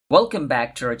Welcome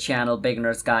back to our channel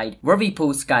Beginner's Guide, where we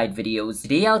post guide videos.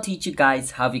 Today I'll teach you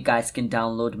guys how you guys can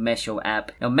download Meesho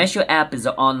app. Now Meesho app is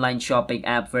an online shopping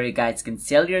app where you guys can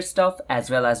sell your stuff as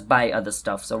well as buy other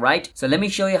stuff. So let me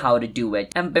show you how to do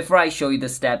it. And before I show you the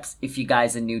steps, if you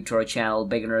guys are new to our channel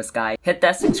Beginner's Guide, hit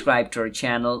that subscribe to our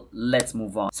channel. Let's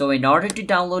move on. So in order to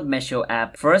download Meesho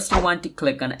app, first you want to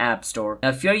click on App Store. Now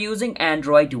if you're using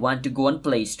Android, you want to go on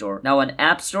Play Store. Now on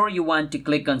App Store, you want to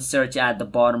click on search at the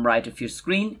bottom right of your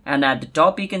screen. And at the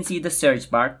top you can see the search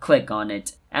bar. Click on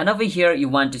it. And over here you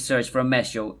want to search for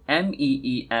Meesho,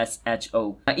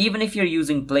 M-E-E-S-H-O. Now even if you're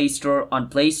using Play Store, on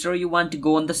Play Store you want to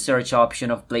go on the search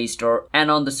option of Play Store. And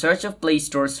on the search of Play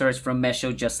Store, search for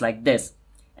Meesho just like this.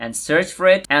 And search for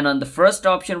it. And on the first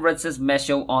option where it says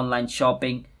Meesho Online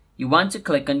Shopping, you want to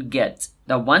click on Get.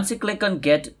 Now once you click on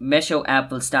Get, Meesho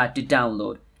app will start to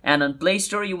download. And on Play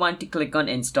Store, you want to click on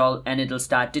Install and it'll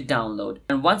start to download.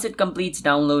 And once it completes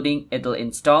downloading, it'll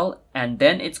install and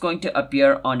then it's going to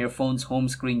appear on your phone's home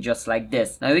screen just like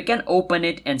this. Now you can open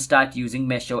it and start using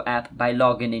Meesho app by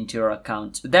logging into your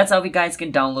account. So that's how you guys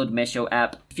can download Meesho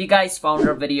app. If you guys found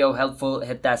our video helpful,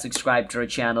 hit that subscribe to our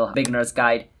channel, Beginner's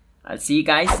Guide. I'll see you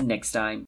guys next time.